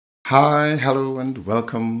Hi, hello, and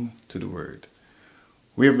welcome to the Word.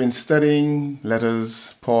 We have been studying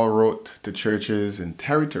letters Paul wrote to churches in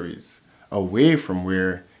territories away from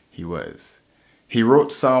where he was. He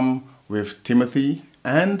wrote some with Timothy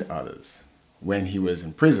and others when he was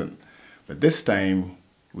in prison. But this time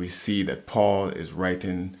we see that Paul is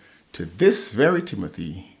writing to this very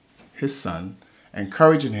Timothy, his son,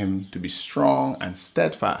 encouraging him to be strong and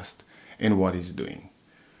steadfast in what he's doing.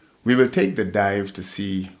 We will take the dive to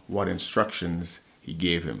see what instructions he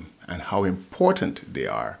gave him and how important they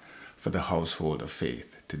are for the household of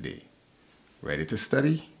faith today. Ready to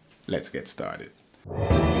study? Let's get started.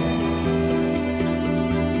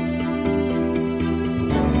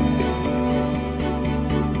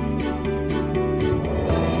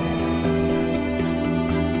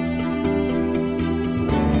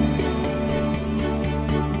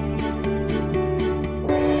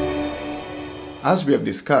 As we have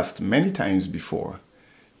discussed many times before,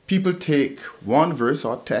 people take one verse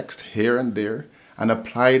or text here and there and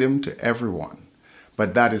apply them to everyone.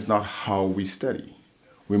 But that is not how we study.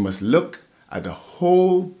 We must look at the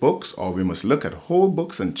whole books, or we must look at whole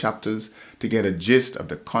books and chapters to get a gist of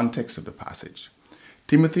the context of the passage.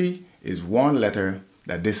 Timothy is one letter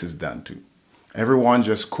that this is done to. Everyone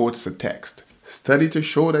just quotes a text. Study to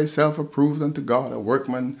show thyself approved unto God, a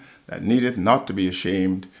workman that needeth not to be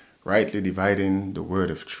ashamed, rightly dividing the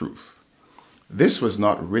word of truth. This was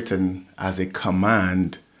not written as a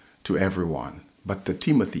command to everyone, but to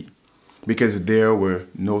Timothy, because there were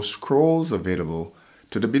no scrolls available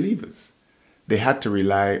to the believers. They had to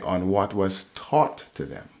rely on what was taught to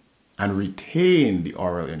them and retain the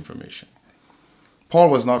oral information.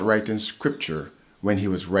 Paul was not writing scripture when he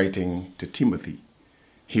was writing to Timothy.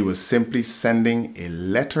 He was simply sending a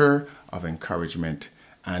letter of encouragement,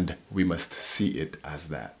 and we must see it as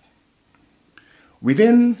that.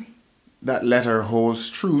 Within that letter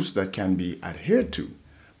holds truths that can be adhered to,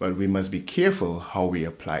 but we must be careful how we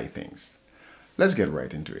apply things. Let's get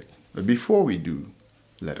right into it. But before we do,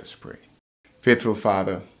 let us pray. Faithful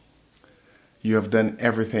Father, you have done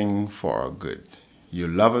everything for our good. You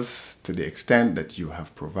love us to the extent that you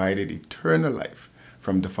have provided eternal life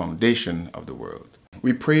from the foundation of the world.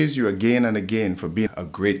 We praise you again and again for being a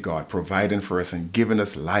great God, providing for us and giving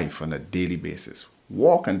us life on a daily basis.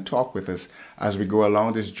 Walk and talk with us as we go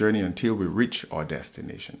along this journey until we reach our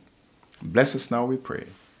destination. Bless us now, we pray,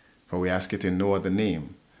 for we ask it in no other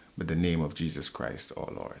name but the name of Jesus Christ, our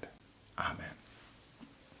Lord. Amen.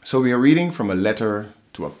 So we are reading from a letter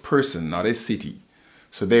to a person, not a city.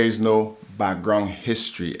 So there is no background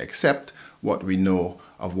history except what we know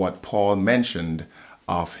of what Paul mentioned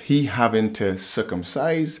of he having to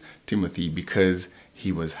circumcise Timothy because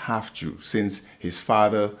he was half Jew, since his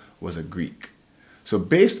father was a Greek. So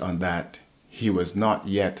based on that, he was not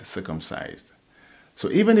yet circumcised.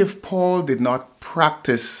 So even if Paul did not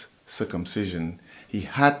practice circumcision, he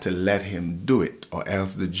had to let him do it, or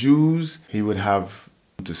else the Jews he would have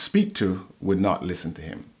to speak to would not listen to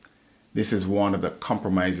him. This is one of the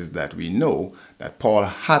compromises that we know that Paul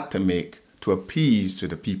had to make to appease to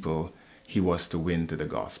the people he was to win to the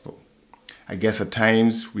gospel. I guess at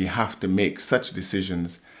times we have to make such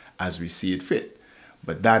decisions as we see it fit,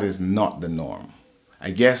 but that is not the norm. I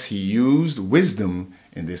guess he used wisdom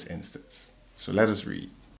in this instance. So let us read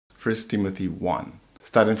 1 Timothy 1,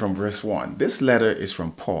 starting from verse 1. This letter is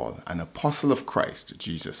from Paul, an apostle of Christ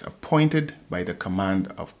Jesus, appointed by the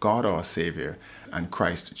command of God our Savior and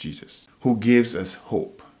Christ Jesus, who gives us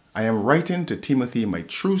hope. I am writing to Timothy, my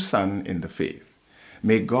true son in the faith.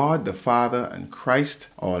 May God the Father and Christ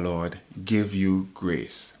our Lord give you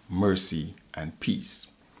grace, mercy, and peace.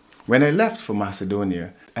 When I left for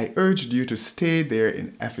Macedonia, I urged you to stay there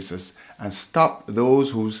in Ephesus and stop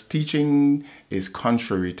those whose teaching is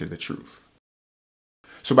contrary to the truth.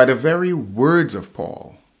 So by the very words of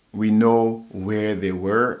Paul, we know where they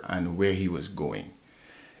were and where he was going.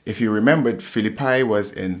 If you remembered, Philippi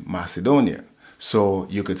was in Macedonia, so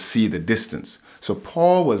you could see the distance. So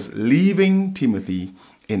Paul was leaving Timothy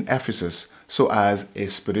in Ephesus, so as a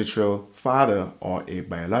spiritual father or a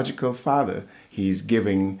biological father, he's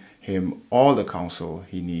giving him all the counsel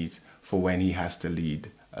he needs for when he has to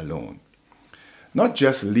lead alone. Not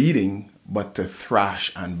just leading, but to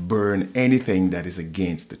thrash and burn anything that is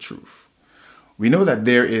against the truth. We know that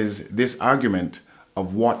there is this argument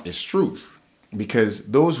of what is truth, because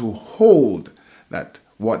those who hold that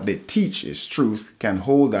what they teach is truth can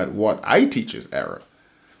hold that what I teach is error.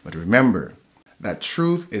 But remember that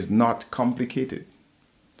truth is not complicated.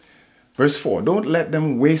 Verse 4, don't let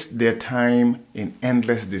them waste their time in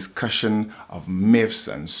endless discussion of myths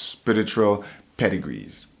and spiritual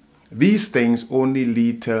pedigrees. These things only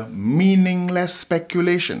lead to meaningless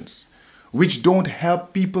speculations, which don't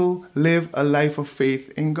help people live a life of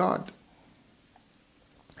faith in God.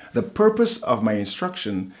 The purpose of my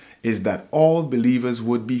instruction is that all believers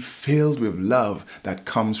would be filled with love that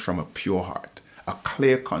comes from a pure heart, a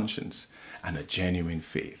clear conscience, and a genuine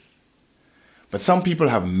faith. But some people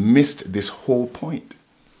have missed this whole point.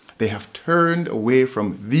 They have turned away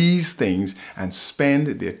from these things and spend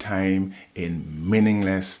their time in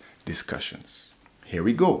meaningless discussions. Here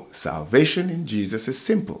we go. Salvation in Jesus is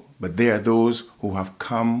simple, but there are those who have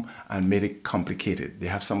come and made it complicated. They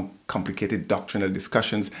have some complicated doctrinal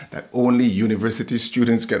discussions that only university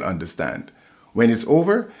students can understand. When it's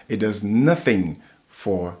over, it does nothing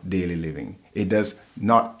for daily living. It does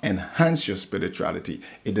not enhance your spirituality.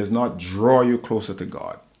 It does not draw you closer to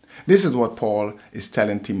God. This is what Paul is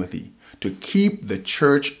telling Timothy, to keep the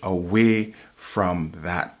church away from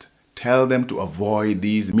that. Tell them to avoid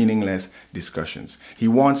these meaningless discussions. He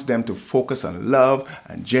wants them to focus on love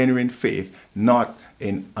and genuine faith, not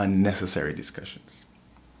in unnecessary discussions.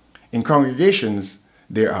 In congregations,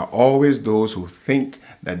 there are always those who think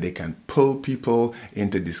that they can pull people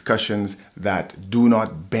into discussions that do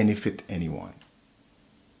not benefit anyone.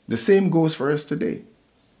 The same goes for us today.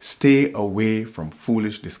 Stay away from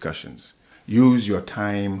foolish discussions. Use your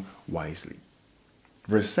time wisely.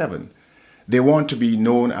 Verse 7, they want to be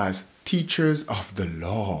known as teachers of the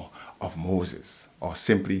law of Moses, or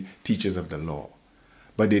simply teachers of the law.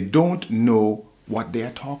 But they don't know what they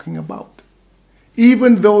are talking about.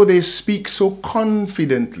 Even though they speak so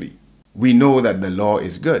confidently, we know that the law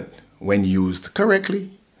is good when used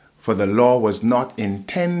correctly. For the law was not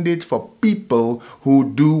intended for people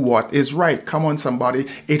who do what is right. Come on, somebody.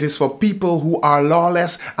 It is for people who are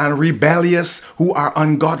lawless and rebellious, who are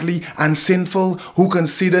ungodly and sinful, who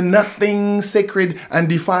consider nothing sacred and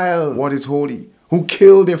defile what is holy, who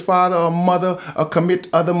kill their father or mother or commit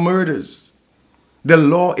other murders. The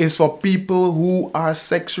law is for people who are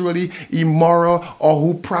sexually immoral or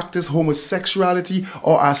who practice homosexuality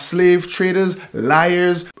or are slave traders,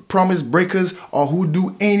 liars, promise breakers, or who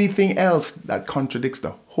do anything else that contradicts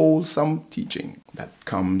the wholesome teaching that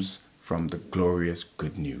comes from the glorious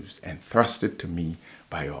good news entrusted to me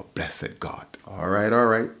by our blessed God. All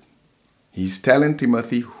right. He's telling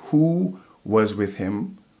Timothy, who was with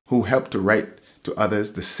him, who helped to write to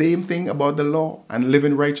others the same thing about the law and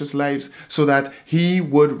living righteous lives, so that he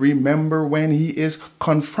would remember when he is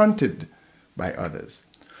confronted by others.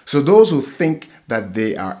 So those who think that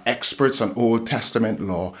they are experts on Old Testament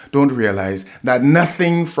law don't realize that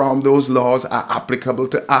nothing from those laws are applicable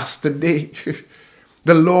to us today.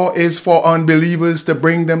 The law is for unbelievers to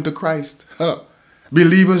bring them to Christ.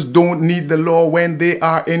 Believers don't need the law when they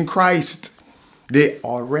are in Christ. They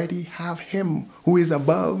already have him who is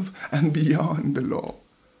above and beyond the law.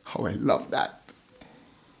 How I love that.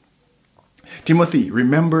 Timothy,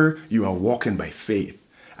 remember you are walking by faith,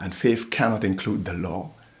 and faith cannot include the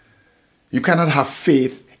law. You cannot have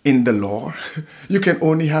faith in the law. You can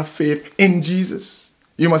only have faith in Jesus.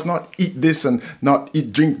 You must not eat this and not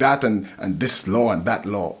drink that and this law and that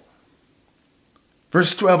law.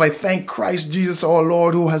 Verse 12, I thank Christ Jesus our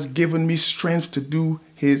Lord, who has given me strength to do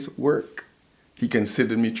his work. He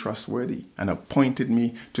considered me trustworthy and appointed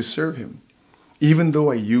me to serve him. Even though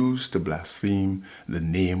I used to blaspheme the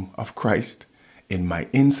name of Christ, in my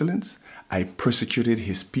insolence, I persecuted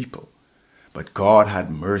his people. But God had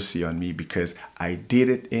mercy on me because I did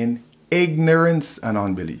it in ignorance and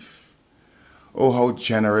unbelief. Oh, how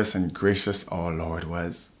generous and gracious our Lord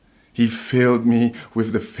was. He filled me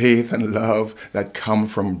with the faith and love that come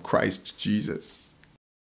from Christ Jesus.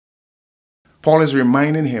 Paul is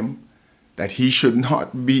reminding him that he should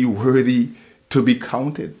not be worthy to be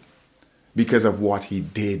counted because of what he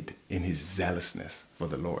did in his zealousness for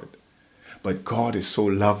the Lord. But God is so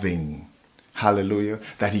loving, hallelujah,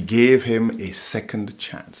 that he gave him a second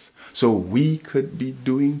chance. So we could be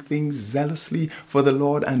doing things zealously for the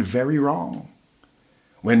Lord and very wrong.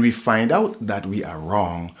 When we find out that we are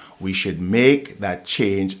wrong, we should make that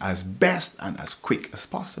change as best and as quick as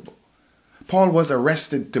possible. Paul was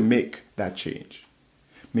arrested to make that change.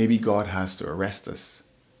 Maybe God has to arrest us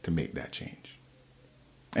to make that change.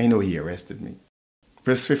 I know he arrested me.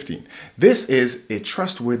 Verse 15. This is a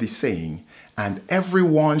trustworthy saying, and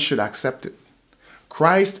everyone should accept it.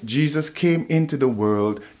 Christ Jesus came into the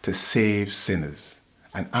world to save sinners,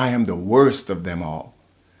 and I am the worst of them all.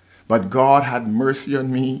 But God had mercy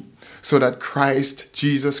on me so that Christ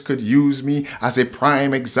Jesus could use me as a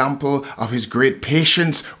prime example of his great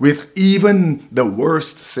patience with even the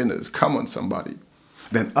worst sinners. Come on, somebody.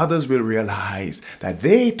 Then others will realize that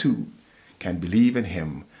they too can believe in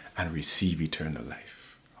him and receive eternal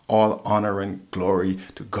life. all honor and glory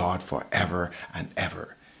to God forever and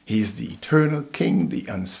ever. He is the eternal King, the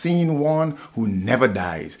unseen one who never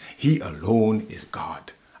dies. He alone is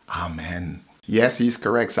God. Amen. Yes, he's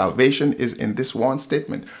correct. Salvation is in this one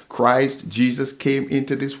statement. Christ Jesus came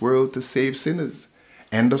into this world to save sinners.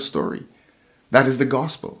 End of story. That is the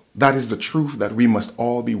gospel. That is the truth that we must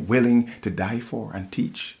all be willing to die for and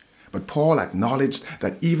teach. But Paul acknowledged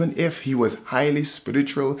that even if he was highly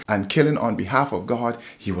spiritual and killing on behalf of God,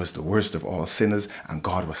 he was the worst of all sinners, and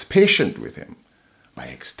God was patient with him by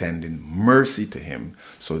extending mercy to him.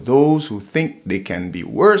 So those who think they can be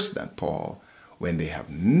worse than Paul when they have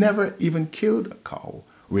never even killed a cow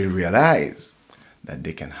will realize that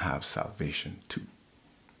they can have salvation too.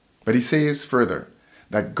 But he says further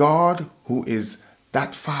that God, who is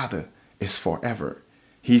that Father, is forever.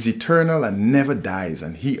 He's eternal and never dies,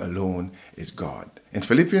 and he alone is God. In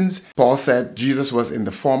Philippians, Paul said Jesus was in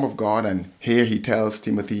the form of God, and here he tells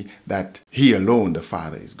Timothy that he alone, the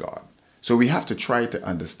Father, is God. So we have to try to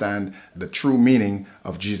understand the true meaning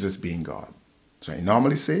of Jesus being God. So I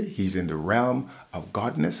normally say he's in the realm of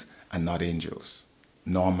godness and not angels,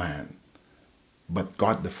 nor man. But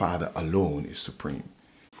God the Father alone is supreme.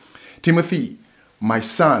 Timothy, my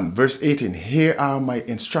son, verse 18, here are my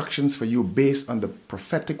instructions for you based on the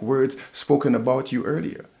prophetic words spoken about you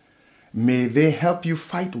earlier. May they help you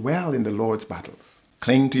fight well in the Lord's battles.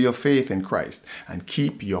 Cling to your faith in Christ and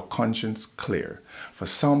keep your conscience clear, for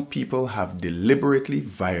some people have deliberately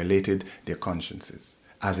violated their consciences.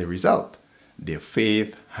 As a result, their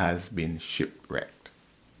faith has been shipwrecked.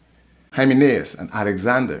 Hymenaeus and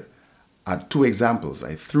Alexander are two examples.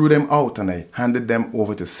 I threw them out and I handed them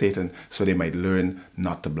over to Satan so they might learn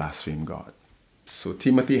not to blaspheme God. So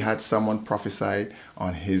Timothy had someone prophesy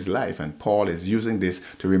on his life, and Paul is using this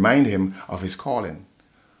to remind him of his calling.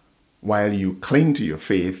 While you cling to your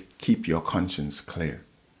faith, keep your conscience clear.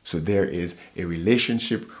 So there is a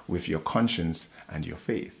relationship with your conscience and your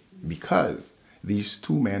faith, because these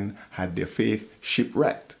two men had their faith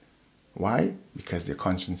shipwrecked. Why? Because their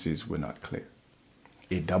consciences were not clear.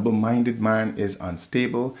 A double-minded man is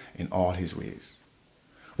unstable in all his ways.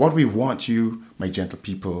 What we want you, my gentle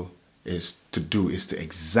people, is to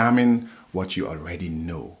examine what you already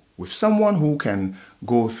know with someone who can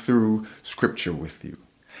go through scripture with you.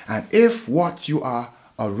 And if what you are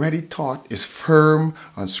already taught is firm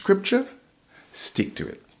on scripture, stick to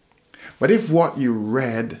it. But if what you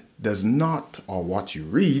read does not, or what you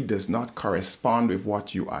read does not correspond with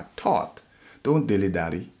what you are taught, don't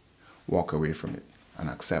dilly-dally, walk away from it and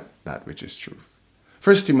accept that which is truth.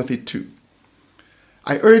 1 Timothy 2.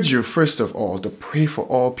 I urge you, first of all, to pray for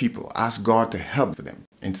all people. Ask God to help them,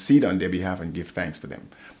 intercede on their behalf, and give thanks for them.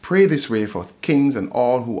 Pray this way for kings and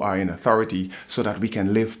all who are in authority, so that we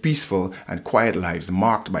can live peaceful and quiet lives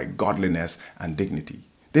marked by godliness and dignity.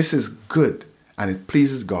 This is good, and it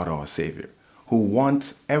pleases God our Savior, who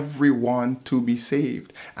wants everyone to be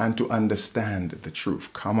saved and to understand the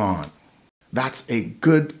truth. Come on. That's a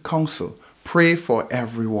good counsel. Pray for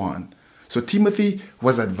everyone. So Timothy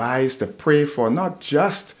was advised to pray for not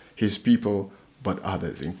just his people, but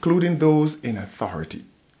others, including those in authority.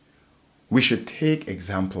 We should take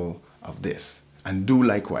example of this and do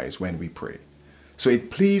likewise when we pray. So it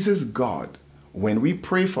pleases God when we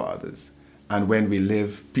pray for others and when we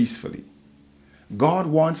live peacefully. God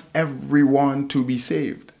wants everyone to be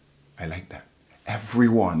saved. I like that.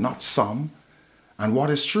 Everyone, not some. And what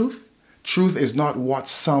is truth? Truth is not what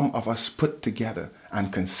some of us put together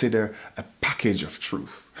and consider a package of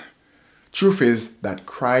truth. Truth is that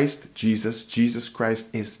Jesus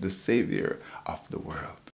Christ is the Savior of the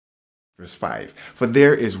world. Verse 5, for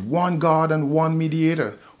there is one God and one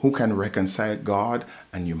mediator who can reconcile God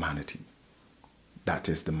and humanity. That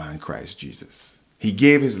is the man Christ Jesus. He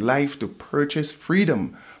gave his life to purchase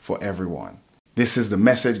freedom for everyone. This is the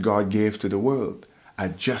message God gave to the world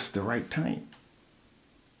at just the right time.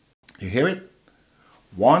 You hear it?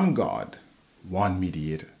 One God, one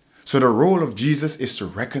mediator. So the role of Jesus is to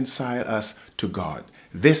reconcile us to God.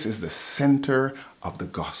 This is the center of the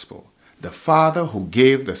gospel. The Father who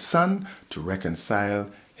gave the Son to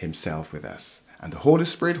reconcile himself with us. And the Holy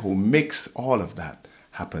Spirit who makes all of that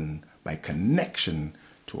happen by connection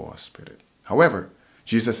to our spirit. However,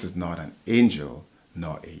 Jesus is not an angel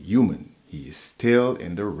nor a human. He is still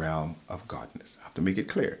in the realm of godness. I have to make it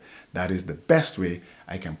clear. That is the best way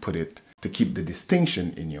I can put it to keep the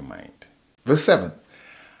distinction in your mind. Verse 7.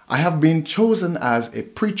 I have been chosen as a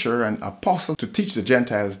preacher and apostle to teach the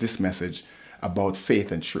Gentiles this message about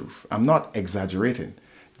faith and truth. I'm not exaggerating,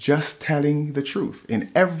 just telling the truth.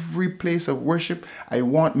 In every place of worship, I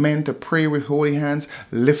want men to pray with holy hands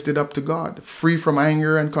lifted up to God, free from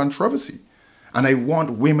anger and controversy. And I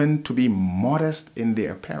want women to be modest in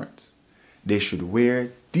their appearance. They should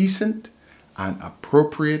wear decent and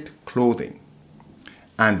appropriate clothing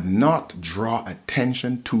and not draw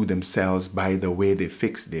attention to themselves by the way they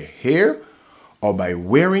fix their hair or by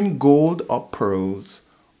wearing gold or pearls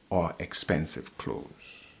or expensive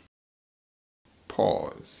clothes.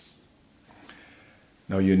 Pause.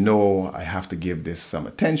 Now you know I have to give this some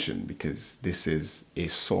attention because this is a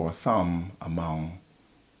sore thumb among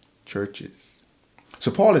churches.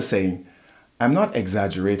 So Paul is saying, I'm not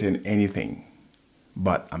exaggerating anything,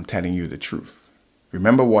 but I'm telling you the truth.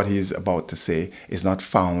 Remember, what he's about to say is not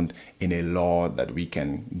found in a law that we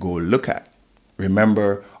can go look at.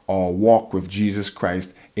 Remember, our walk with Jesus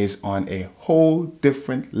Christ is on a whole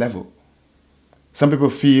different level. Some people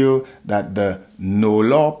feel that the no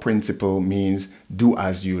law principle means do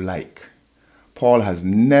as you like. Paul has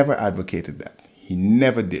never advocated that. He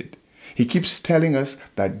never did. He keeps telling us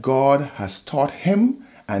that God has taught him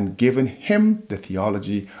and given him the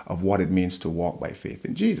theology of what it means to walk by faith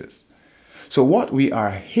in Jesus. So what we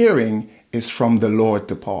are hearing is from the Lord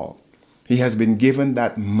to Paul. He has been given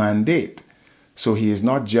that mandate. So he is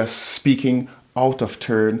not just speaking out of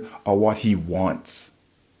turn or what he wants.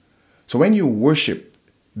 So when you worship,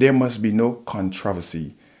 there must be no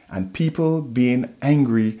controversy and people being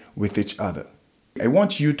angry with each other. I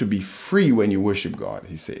want you to be free when you worship God,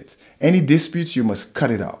 he says. Any disputes, you must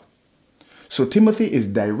cut it out. So Timothy is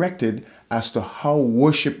directed as to how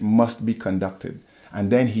worship must be conducted.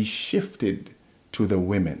 And then he shifted to the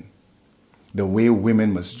women, the way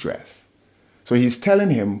women must dress. So he's telling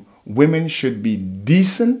him women should be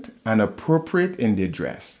decent and appropriate in their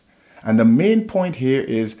dress. And the main point here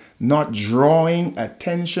is not drawing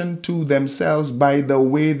attention to themselves by the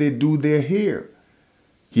way they do their hair.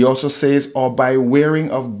 He also says, or by wearing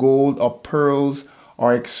of gold or pearls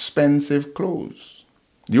or expensive clothes.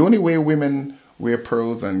 The only way women wear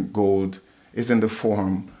pearls and gold is in the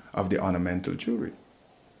form of the ornamental jewelry.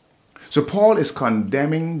 So Paul is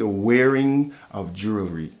condemning the wearing of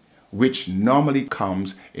jewelry, which normally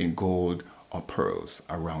comes in gold or pearls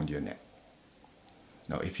around your neck.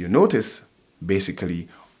 Now, if you notice, basically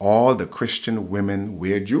all the Christian women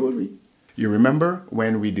wear jewelry. You remember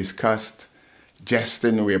when we discussed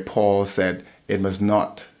jesting where Paul said it must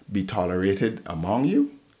not be tolerated among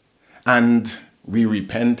you? And we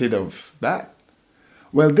repented of that.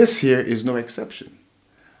 Well, this here is no exception.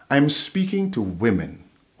 I'm speaking to women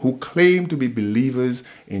who claim to be believers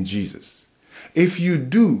in Jesus. If you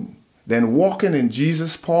do, then walking in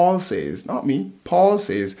Jesus, Paul says, not me, Paul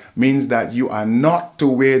says, means that you are not to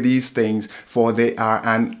wear these things, for they are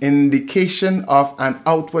an indication of an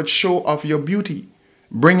outward show of your beauty,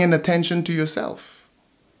 bringing attention to yourself.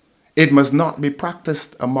 It must not be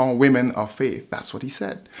practiced among women of faith. That's what he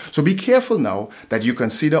said. So be careful now that you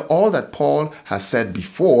consider all that Paul has said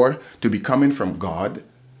before to be coming from God,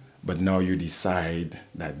 but now you decide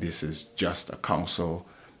that this is just a counsel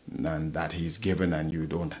and that he's given and you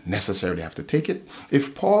don't necessarily have to take it.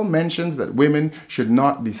 If Paul mentions that women should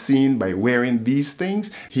not be seen by wearing these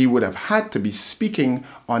things, he would have had to be speaking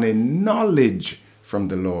on a knowledge from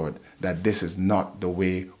the Lord that this is not the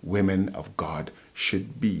way women of God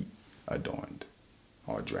should be adorned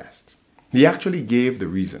or dressed. He actually gave the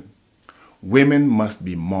reason. Women must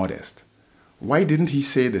be modest. Why didn't he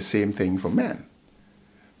say the same thing for men?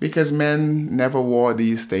 Because men never wore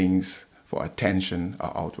these things for attention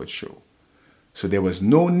or outward show. So there was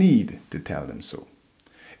no need to tell them so.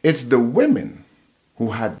 It's the women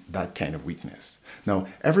who had that kind of weakness. Now,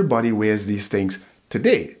 everybody wears these things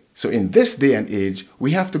today. So in this day and age,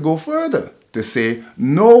 we have to go further to say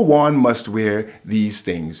no one must wear these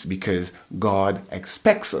things because God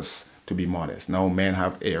expects us to be modest. Now men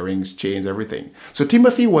have earrings, chains, everything. So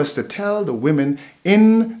Timothy was to tell the women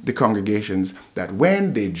in the congregations that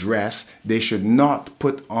when they dress, they should not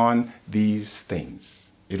put on these things.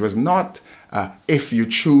 It was not if you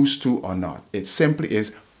choose to or not. It simply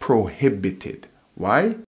is prohibited.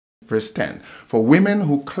 Why? Verse 10. For women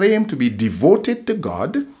who claim to be devoted to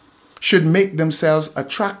God should make themselves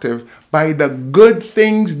attractive by the good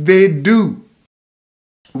things they do.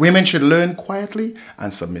 Women should learn quietly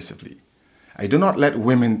and submissively. I do not let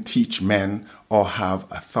women teach men or have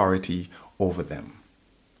authority over them.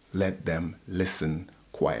 Let them listen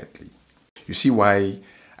quietly. You see why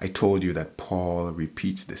I told you that Paul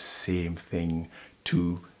repeats the same thing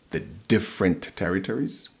to the different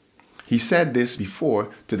territories? He said this before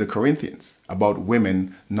to the Corinthians about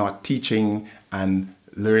women not teaching and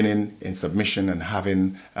learning in submission and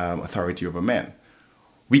having authority over men.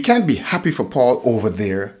 We can't be happy for Paul over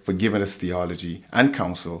there for giving us theology and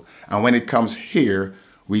counsel. And when it comes here,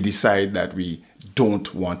 we decide that we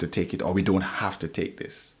don't want to take it or we don't have to take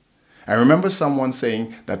this. I remember someone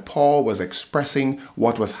saying that Paul was expressing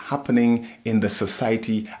what was happening in the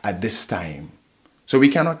society at this time. So we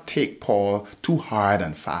cannot take Paul too hard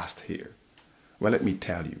and fast here. Well, let me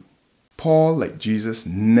tell you, Paul, like Jesus,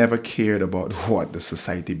 never cared about what the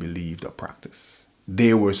society believed or practiced.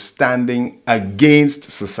 They were standing against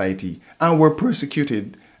society and were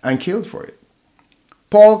persecuted and killed for it.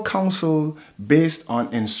 Paul counseled based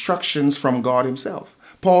on instructions from God himself.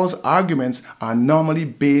 Paul's arguments are normally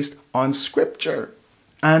based on scripture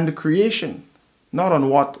and creation, not on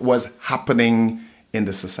what was happening in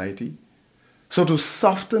the society. So to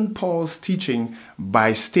soften Paul's teaching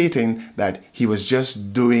by stating that he was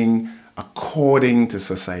just doing according to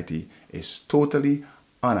society is totally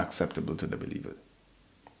unacceptable to the believer,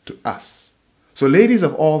 to us. So ladies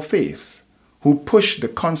of all faiths who push the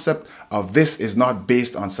concept of this is not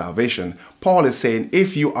based on salvation, Paul is saying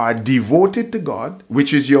if you are devoted to God,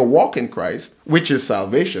 which is your walk in Christ, which is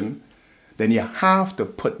salvation, then you have to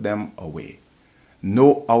put them away.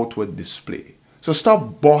 No outward display. So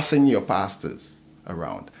stop bossing your pastors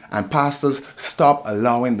around. And pastors, stop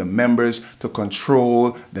allowing the members to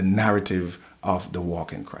control the narrative of the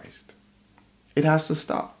walk in Christ. It has to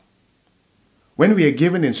stop. When we are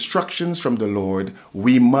given instructions from the Lord,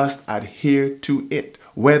 we must adhere to it,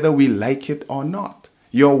 whether we like it or not.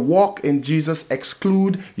 Your walk in Jesus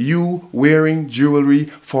excludes you wearing jewelry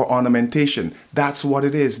for ornamentation. That's what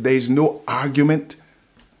it is. There is no argument.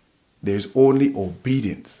 There's only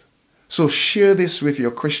obedience. So share this with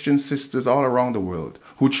your Christian sisters all around the world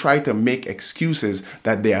who try to make excuses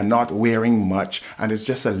that they are not wearing much and it's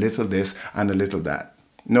just a little this and a little that.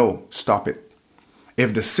 No, stop it.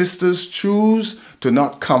 If the sisters choose to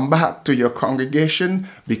not come back to your congregation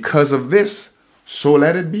because of this, so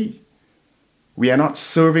let it be. We are not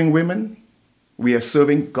serving women, we are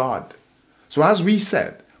serving God. So as we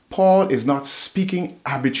said, Paul is not speaking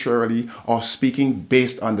arbitrarily or speaking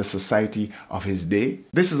based on the society of his day.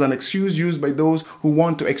 This is an excuse used by those who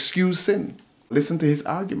want to excuse sin. Listen to his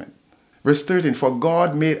argument. Verse 13, for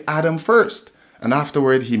God made Adam first, and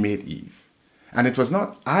afterward he made Eve. And it was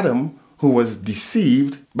not Adam who was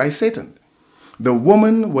deceived by Satan. The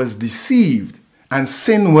woman was deceived and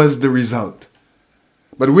sin was the result.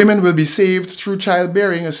 But women will be saved through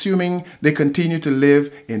childbearing, assuming they continue to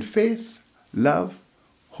live in faith, love,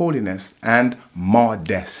 holiness, and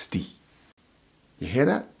modesty. You hear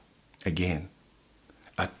that? Again,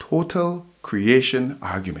 a total creation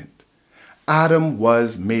argument. Adam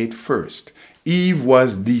was made first. Eve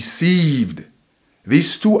was deceived.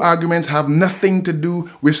 These two arguments have nothing to do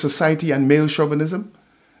with society and male chauvinism.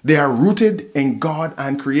 They are rooted in God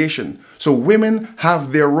and creation. So women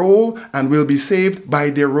have their role and will be saved by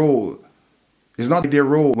their role. It's not their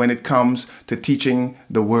role when it comes to teaching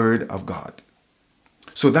the word of God.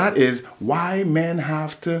 So that is why men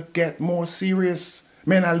have to get more serious.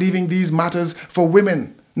 Men are leaving these matters for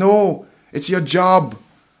women. No, it's your job.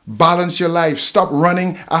 Balance your life. Stop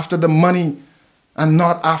running after the money and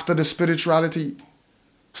not after the spirituality.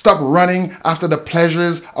 Stop running after the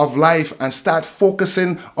pleasures of life and start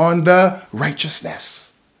focusing on the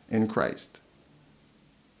righteousness in Christ.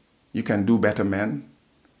 You can do better, men.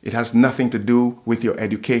 It has nothing to do with your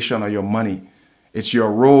education or your money. It's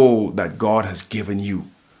your role that God has given you.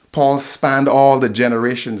 Paul spanned all the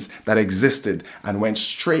generations that existed and went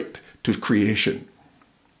straight to creation.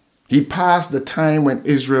 He passed the time when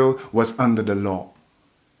Israel was under the law.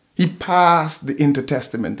 He passed the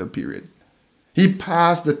intertestamental period. He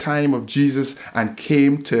passed the time of Jesus and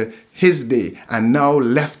came to his day and now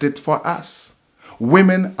left it for us.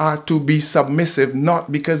 Women are to be submissive,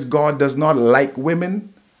 not because God does not like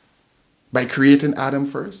women by creating Adam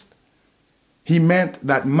first. He meant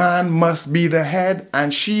that man must be the head,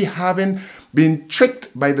 and she, having been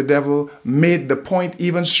tricked by the devil, made the point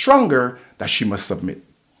even stronger that she must submit.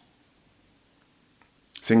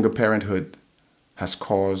 Single parenthood has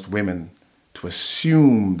caused women to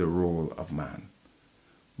assume the role of man,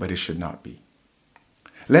 but it should not be.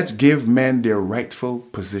 Let's give men their rightful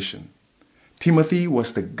position. Timothy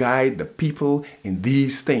was to guide the people in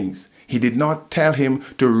these things. He did not tell him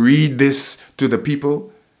to read this to the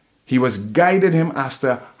people. He was guiding him as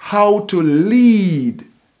to how to lead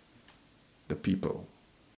the people.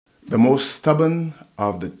 The most stubborn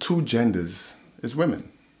of the two genders is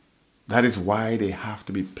women. That is why they have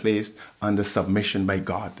to be placed under submission by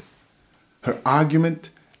God. Her argument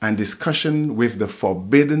and discussion with the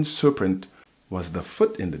forbidden serpent was the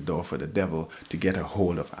foot in the door for the devil to get a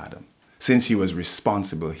hold of Adam. Since he was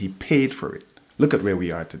responsible, he paid for it. Look at where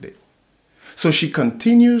we are today. So she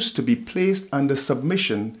continues to be placed under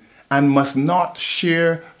submission and must not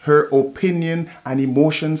share her opinion and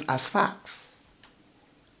emotions as facts.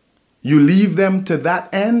 You leave them to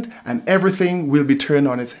that end and everything will be turned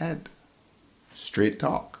on its head. Straight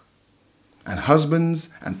talk. And husbands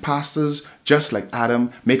and pastors, just like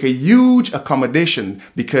Adam, make a huge accommodation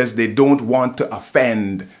because they don't want to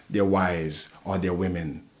offend their wives or their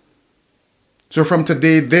women. So from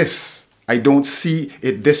today, I don't see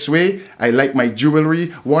it this way. I like my jewelry.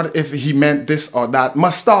 What if he meant this or that?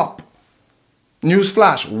 Must stop.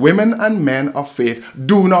 Newsflash, women and men of faith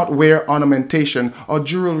do not wear ornamentation or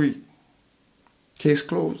jewelry. Case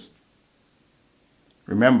closed.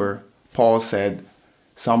 Remember, Paul said,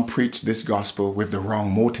 some preach this gospel with the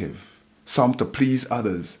wrong motive. Some to please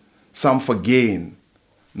others. Some for gain.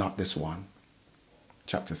 Not this one.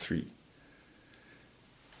 Chapter 3.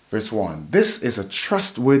 Verse 1. This is a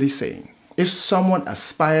trustworthy saying. If someone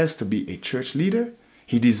aspires to be a church leader,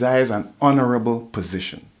 he desires an honorable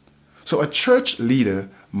position. So a church leader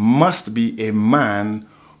must be a man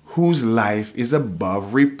whose life is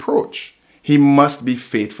above reproach. He must be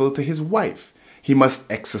faithful to his wife. He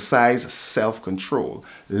must exercise self-control,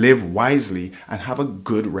 live wisely, and have a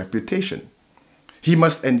good reputation. He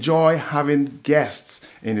must enjoy having guests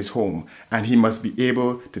in his home, and he must be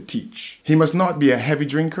able to teach. He must not be a heavy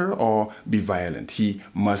drinker or be violent. He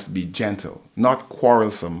must be gentle, not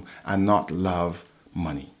quarrelsome, and not love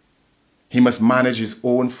money. He must manage his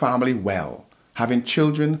own family well, having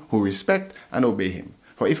children who respect and obey him.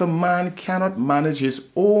 For if a man cannot manage his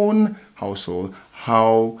own household,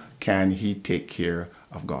 how can he take care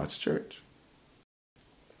of God's church?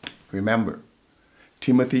 Remember,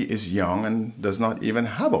 Timothy is young and does not even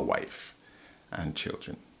have a wife and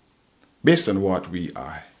children. Based on what we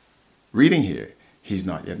are reading here, he's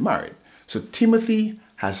not yet married. So Timothy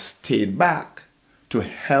has stayed back to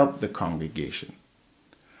help the congregation.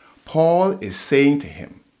 Paul is saying to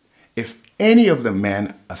him, if any of the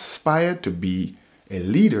men aspire to be a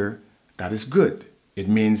leader, that is good. It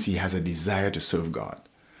means he has a desire to serve God.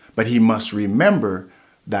 But he must remember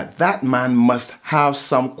that that man must have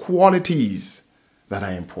some qualities that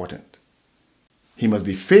are important. He must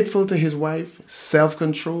be faithful to his wife,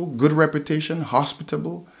 self-control, good reputation,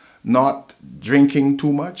 hospitable, not drinking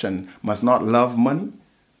too much, and must not love money.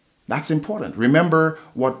 That's important. Remember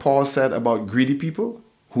what Paul said about greedy people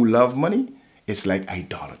who love money? It's like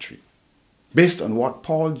idolatry. Based on what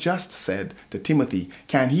Paul just said to Timothy,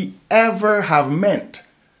 can he ever have meant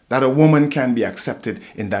that a woman can be accepted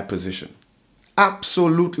in that position?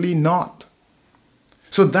 Absolutely not.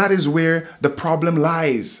 So that is where the problem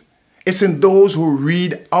lies. It's in those who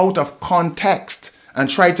read out of context and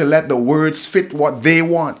try to let the words fit what they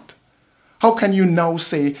want. How can you now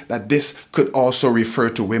say that this could also refer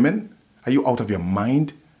to women? Are you out of your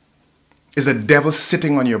mind? Is the devil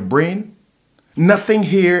sitting on your brain? Nothing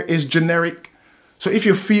here is generic. So if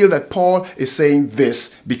you feel that Paul is saying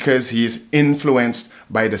this because he is influenced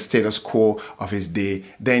by the status quo of his day,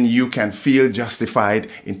 then you can feel justified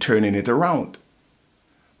in turning it around.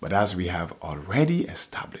 But as we have already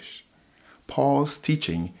established, Paul's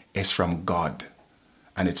teaching is from God.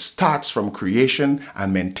 And it starts from creation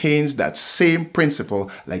and maintains that same principle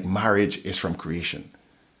like marriage is from creation.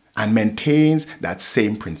 And maintains that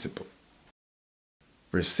same principle.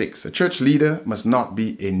 Verse 6, a church leader must not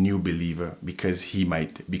be a new believer because he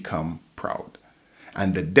might become proud,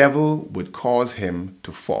 and the devil would cause him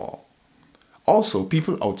to fall. Also,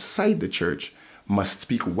 people outside the church must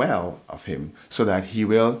speak well of him so that he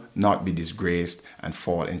will not be disgraced and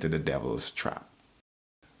fall into the devil's trap.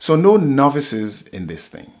 So no novices in this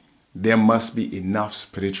thing. There must be enough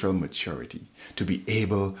spiritual maturity to be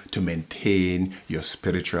able to maintain your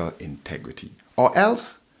spiritual integrity, or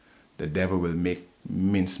else the devil will make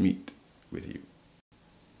mincemeat with you.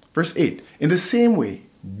 Verse 8, in the same way,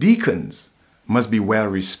 deacons must be well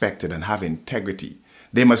respected and have integrity.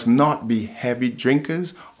 They must not be heavy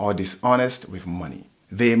drinkers or dishonest with money.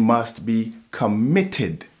 They must be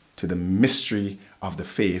committed to the mystery of the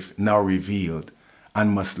faith now revealed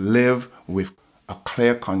and must live with a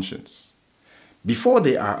clear conscience. Before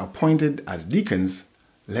they are appointed as deacons,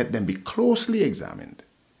 let them be closely examined.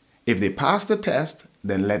 If they pass the test,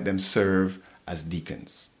 then let them serve as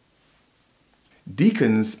deacons.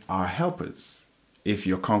 Deacons are helpers. If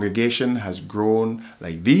your congregation has grown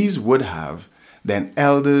like these would have, then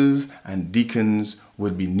elders and deacons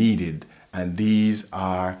would be needed, and these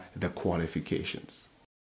are the qualifications.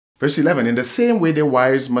 Verse 11, in the same way their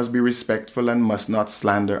wives must be respectful and must not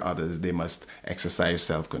slander others. They must exercise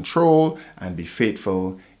self-control and be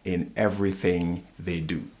faithful in everything they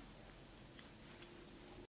do.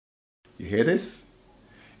 You hear this?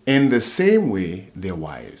 In the same way their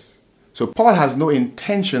wives. So Paul has no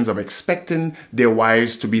intentions of expecting their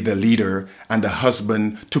wives to be the leader and the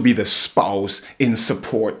husband to be the spouse in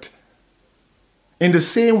support. In the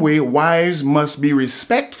same way, wives must be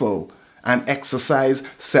respectful and exercise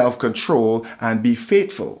self-control and be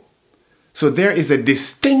faithful. So there is a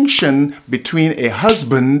distinction between a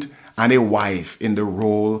husband and a wife in the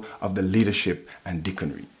role of the leadership and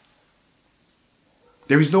deaconry.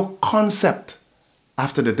 There is no concept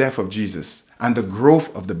after the death of Jesus and the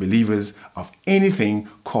growth of the believers of anything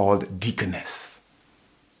called deaconess.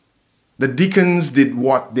 The deacons did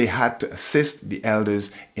what they had to assist the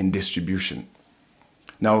elders in distribution.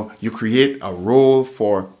 Now, you create a role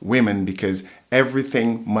for women because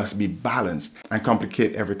everything must be balanced and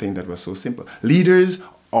complicate everything that was so simple. Leaders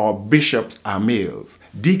or bishops are males,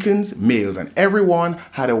 deacons males, and everyone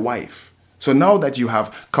had a wife. So now that you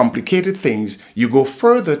have complicated things, you go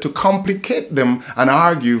further to complicate them and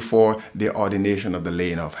argue for the ordination of the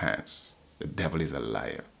laying of hands. The devil is a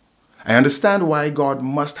liar. I understand why God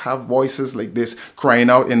must have voices like this crying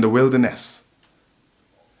out in the wilderness.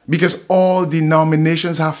 Because all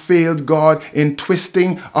denominations have failed God in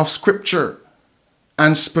twisting of scripture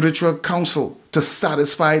and spiritual counsel to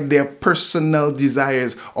satisfy their personal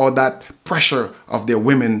desires or that pressure of their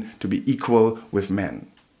women to be equal with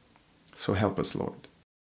men. So help us, Lord.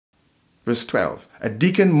 Verse 12, a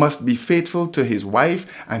deacon must be faithful to his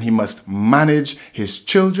wife and he must manage his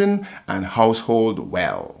children and household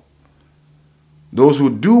well. Those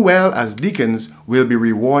who do well as deacons will be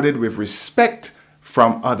rewarded with respect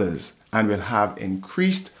from others and will have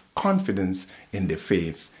increased confidence in the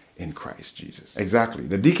faith in Christ Jesus. Exactly.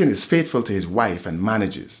 The deacon is faithful to his wife and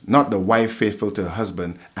manages, not the wife faithful to her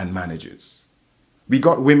husband and manages. We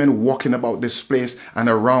got women walking about this place and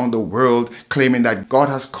around the world claiming that God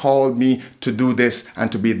has called me to do this and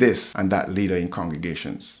to be this and that leader in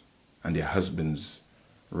congregations, and their husbands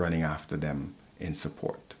running after them in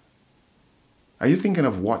support. Are you thinking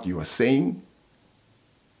of what you are saying?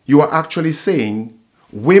 You are actually saying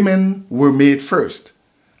women were made first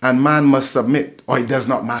and man must submit, or it does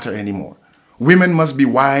not matter anymore. Women must be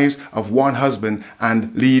wives of one husband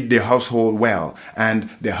and lead their household well, and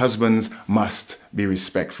their husbands must be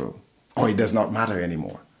respectful, or it does not matter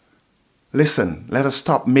anymore. Listen, let us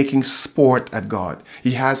stop making sport at God.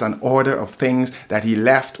 He has an order of things that he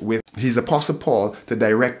left with his apostle Paul to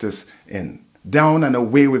direct us in. Down and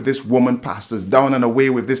away with this woman pastors, down and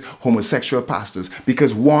away with this homosexual pastors,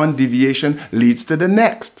 because one deviation leads to the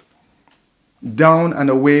next. Down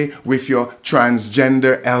and away with your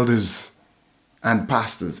transgender elders and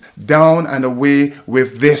pastors. Down and away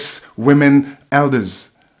with this women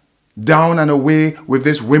elders. Down and away with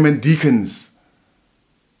this women deacons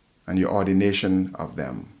and your ordination of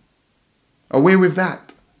them. Away with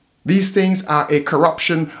that. These things are a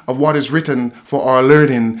corruption of what is written for our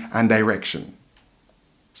learning and direction.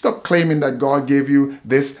 Stop claiming that God gave you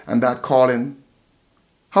this and that calling.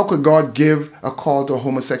 How could God give a call to a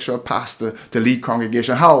homosexual pastor to lead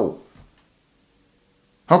congregation? How?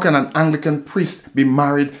 How can an Anglican priest be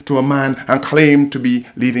married to a man and claim to be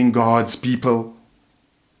leading God's people?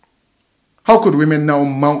 How could women now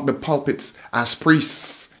mount the pulpits as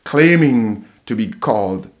priests, claiming to be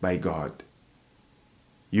called by God?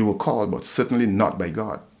 You were called, but certainly not by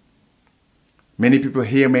God. Many people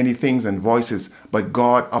hear many things and voices, but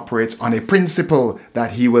God operates on a principle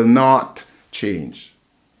that he will not change.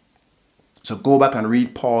 So go back and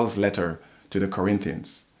read Paul's letter to the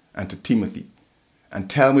Corinthians and to Timothy and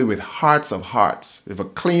tell me with hearts of hearts, with a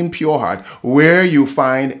clean, pure heart, where you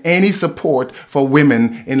find any support for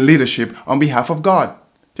women in leadership on behalf of God.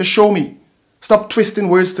 Just show me. Stop twisting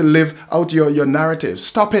words to live out your narrative.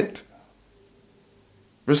 Stop it.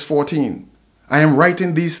 Verse 14, I am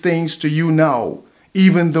writing these things to you now,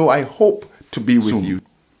 even though I hope to be with you,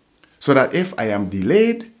 so that if I am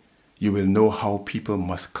delayed, you will know how people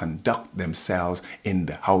must conduct themselves in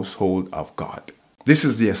the household of God. This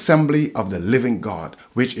is the assembly of the living God,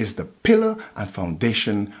 which is the pillar and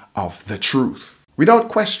foundation of the truth. Without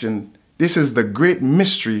question, this is the great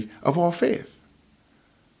mystery of our faith.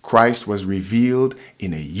 Christ was revealed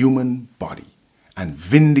in a human body and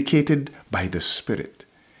vindicated by the Spirit.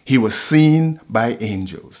 He was seen by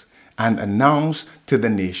angels and announced to the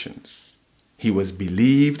nations. He was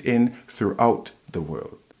believed in throughout the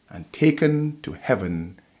world and taken to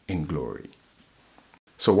heaven in glory.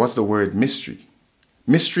 So what's the word mystery?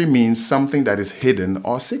 Mystery means something that is hidden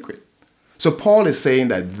or secret. So Paul is saying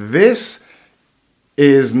that this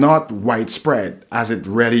is not widespread as it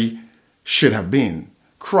really should have been.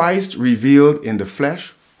 Christ revealed in the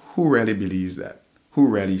flesh, who really believes that? Who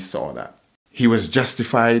really saw that? He was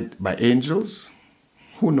justified by angels.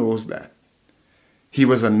 Who knows that? He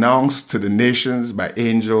was announced to the nations by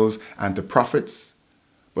angels and to prophets.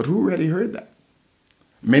 But who really heard that?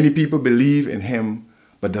 Many people believe in him,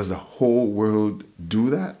 but does the whole world do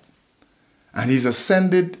that? And he's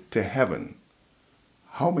ascended to heaven.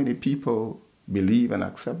 How many people believe and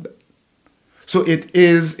accept that? So it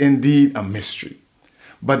is indeed a mystery,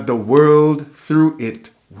 but the world through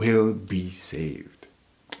it will be saved.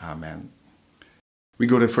 Amen. We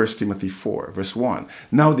go to 1 Timothy 4, verse 1.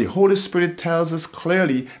 Now the Holy Spirit tells us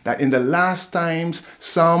clearly that in the last times,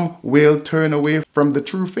 some will turn away from the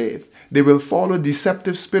true faith. They will follow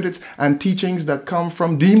deceptive spirits and teachings that come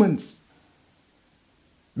from demons.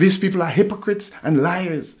 These people are hypocrites and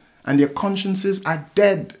liars, and their consciences are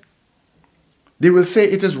dead. They will say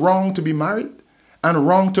it is wrong to be married and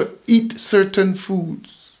wrong to eat certain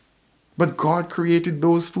foods. But God created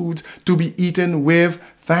those foods to be eaten with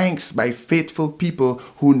thanks by faithful people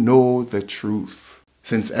who know the truth.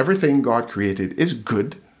 Since everything God created is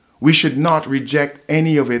good, we should not reject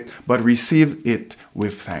any of it, but receive it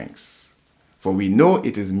with thanks. For we know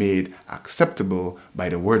it is made acceptable by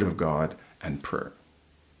the word of God and prayer.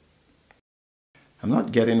 I'm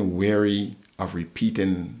not getting weary of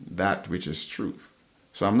repeating that which is truth.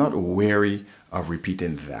 So I'm not weary of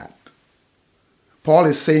repeating that. Paul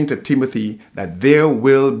is saying to Timothy that there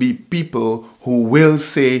will be people who will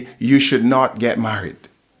say you should not get married.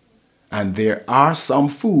 And there are some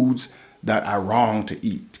foods that are wrong to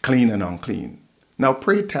eat, clean and unclean. Now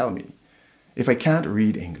pray tell me, if I can't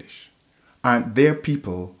read English, aren't there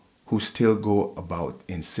people who still go about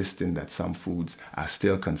insisting that some foods are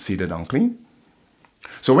still considered unclean?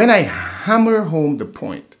 So when I hammer home the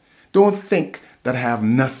point, don't think that I have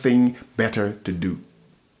nothing better to do.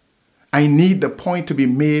 I need the point to be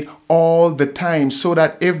made all the time so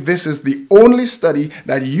that if this is the only study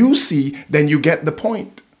that you see, then you get the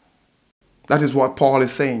point. That is what Paul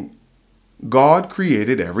is saying. God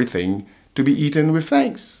created everything to be eaten with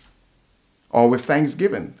thanks, or with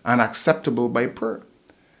thanksgiving, and acceptable by prayer.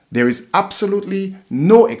 There is absolutely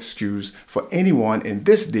no excuse for anyone in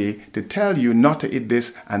this day to tell you not to eat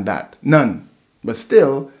this and that. None. But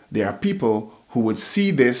still, there are people who would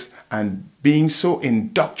see this and being so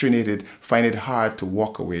indoctrinated find it hard to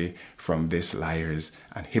walk away from these liars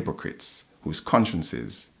and hypocrites whose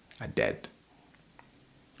consciences are dead.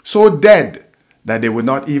 So dead that they would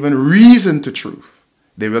not even reason to truth.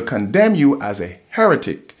 They will condemn you as a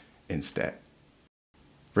heretic instead.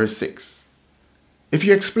 Verse 6. If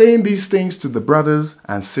you explain these things to the brothers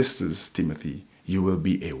and sisters, Timothy, you will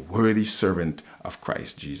be a worthy servant of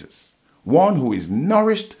Christ Jesus, one who is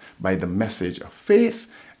nourished by the message of faith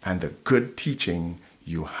and the good teaching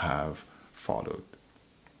you have followed.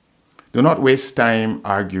 Do not waste time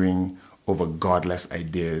arguing over godless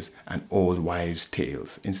ideas and old wives'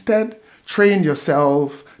 tales. Instead, train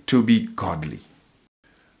yourself to be godly.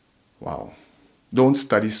 Wow. Don't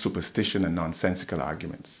study superstition and nonsensical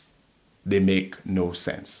arguments. They make no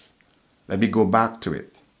sense. Let me go back to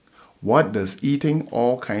it. What does eating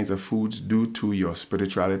all kinds of foods do to your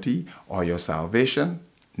spirituality or your salvation?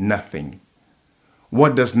 Nothing.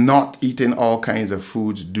 What does not eating all kinds of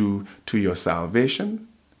foods do to your salvation?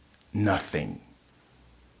 Nothing.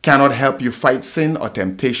 Cannot help you fight sin or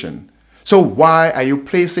temptation. So why are you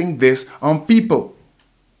placing this on people?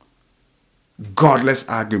 Godless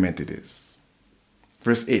argument it is.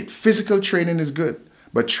 Verse 8, physical training is good,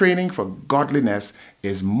 but training for godliness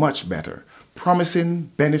is much better,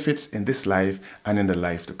 promising benefits in this life and in the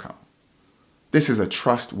life to come. This is a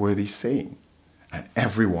trustworthy saying, and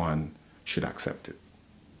everyone should accept it.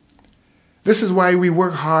 This is why we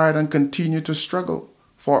work hard and continue to struggle,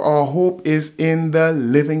 for our hope is in the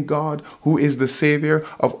living God, who is the Savior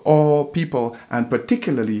of all people, and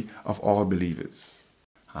particularly of all believers.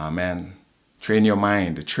 Amen. Train your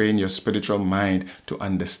mind, train your spiritual mind to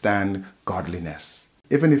understand godliness.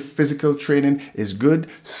 Even if physical training is good,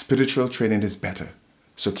 spiritual training is better.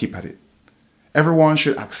 So keep at it. Everyone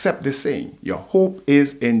should accept this saying. Your hope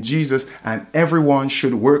is in Jesus, and everyone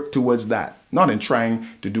should work towards that, not in trying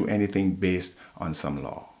to do anything based on some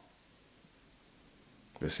law.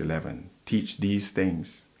 Verse 11, teach these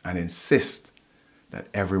things and insist that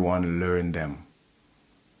everyone learn them.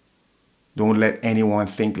 Don't let anyone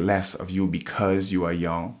think less of you because you are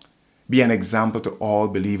young. Be an example to all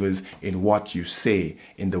believers in what you say,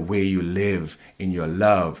 in the way you live, in your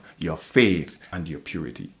love, your faith, and your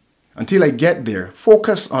purity. Until I get there,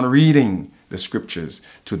 focus on reading the scriptures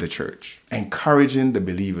to the church, encouraging the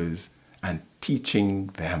believers and teaching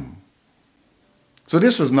them. So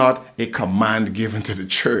this was not a command given to the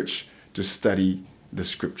church to study the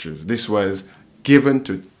scriptures. This was given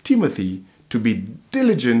to Timothy to be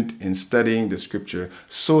diligent in studying the scripture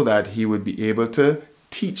so that he would be able to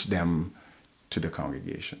teach them to the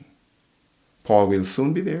congregation. Paul will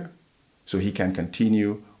soon be there, so he can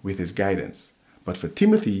continue with his guidance. But for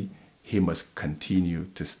Timothy, he must continue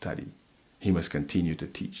to study. He must continue to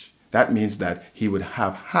teach. That means that he would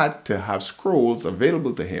have had to have scrolls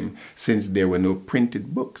available to him since there were no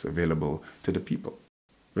printed books available to the people.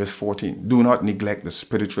 Verse 14, do not neglect the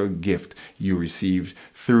spiritual gift you received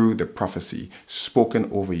through the prophecy spoken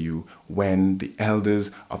over you when the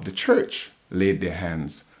elders of the church laid their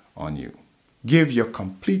hands on you. Give your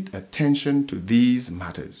complete attention to these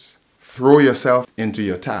matters. Throw yourself into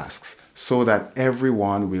your tasks so that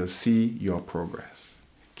everyone will see your progress.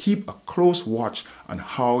 Keep a close watch on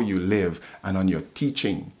how you live and on your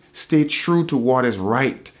teaching. Stay true to what is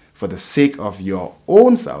right for the sake of your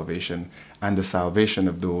own salvation and the salvation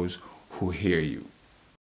of those who hear you.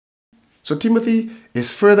 So Timothy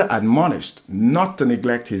is further admonished not to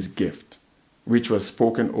neglect his gift, which was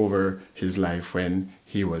spoken over his life when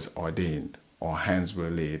he was ordained or hands were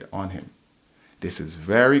laid on him. This is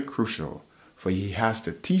very crucial, for he has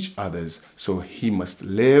to teach others, so he must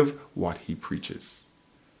live what he preaches.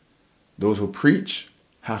 Those who preach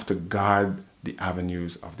have to guard the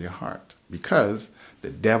avenues of their heart, because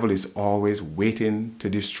the devil is always waiting to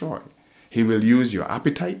destroy. He will use your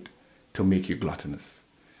appetite to make you gluttonous.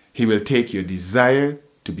 He will take your desire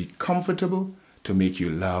to be comfortable to make you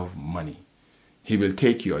love money. He will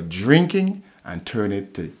take your drinking and turn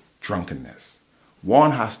it to drunkenness.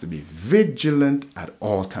 One has to be vigilant at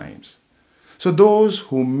all times. So those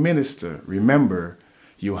who minister, remember,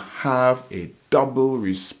 you have a double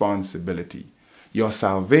responsibility: your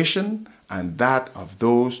salvation and that of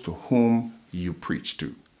those to whom you preach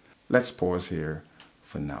to. Let's pause here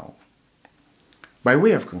for now. By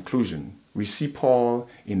way of conclusion, we see Paul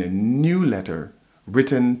in a new letter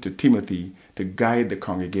written to Timothy to guide the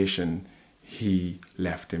congregation he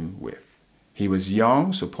left him with. He was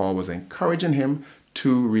young, so Paul was encouraging him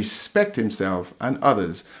to respect himself and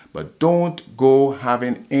others, but don't go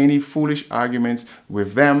having any foolish arguments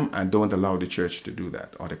with them, and don't allow the church to do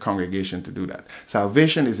that or the congregation to do that.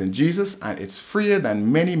 Salvation is in Jesus, and it's freer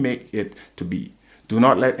than many make it to be. Do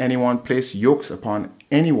not let anyone place yokes upon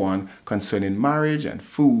anyone concerning marriage and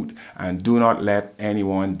food, and do not let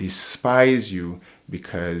anyone despise you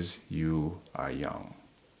because you are young.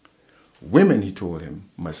 Women, he told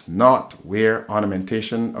him, must not wear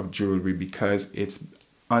ornamentation of jewelry because it's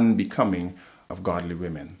unbecoming of godly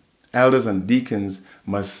women. Elders and deacons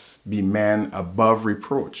must be men above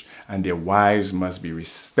reproach, and their wives must be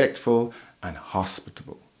respectful and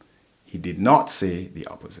hospitable. He did not say the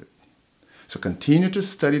opposite. So continue to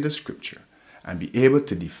study the scripture and be able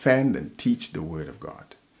to defend and teach the word of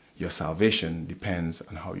God. Your salvation depends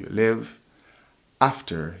on how you live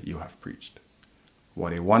after you have preached.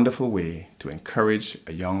 What a wonderful way to encourage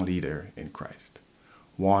a young leader in Christ.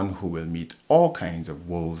 One who will meet all kinds of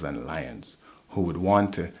wolves and lions, who would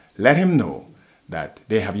want to let him know that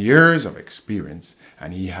they have years of experience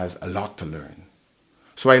and he has a lot to learn.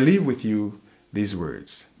 So I leave with you these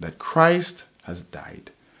words, that Christ has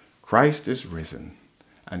died, Christ is risen,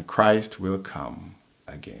 and Christ will come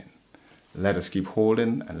again. Let us keep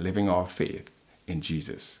holding and living our faith in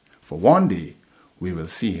Jesus, for one day we will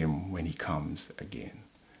see him when he comes again.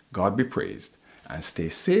 God be praised, and stay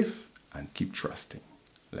safe and keep trusting.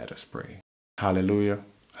 Let us pray. Hallelujah,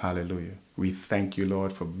 hallelujah. We thank you,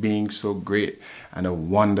 Lord, for being so great and a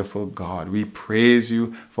wonderful God. We praise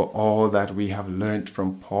you for all that we have learned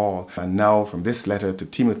from Paul. And now from this letter to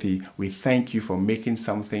Timothy, we thank you for making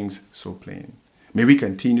some things so plain. May we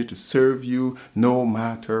continue to serve you no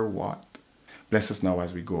matter what. Bless us now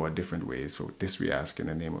as we go our different ways. For this we ask in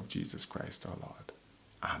the name of Jesus Christ our Lord.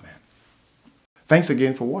 Amen. Thanks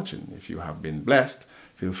again for watching. If you have been blessed,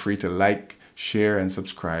 feel free to like, share, and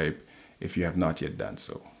subscribe if you have not yet done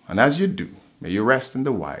so. And as you do, may you rest in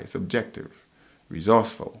the wise, objective,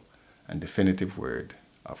 resourceful, and definitive word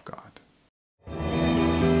of God.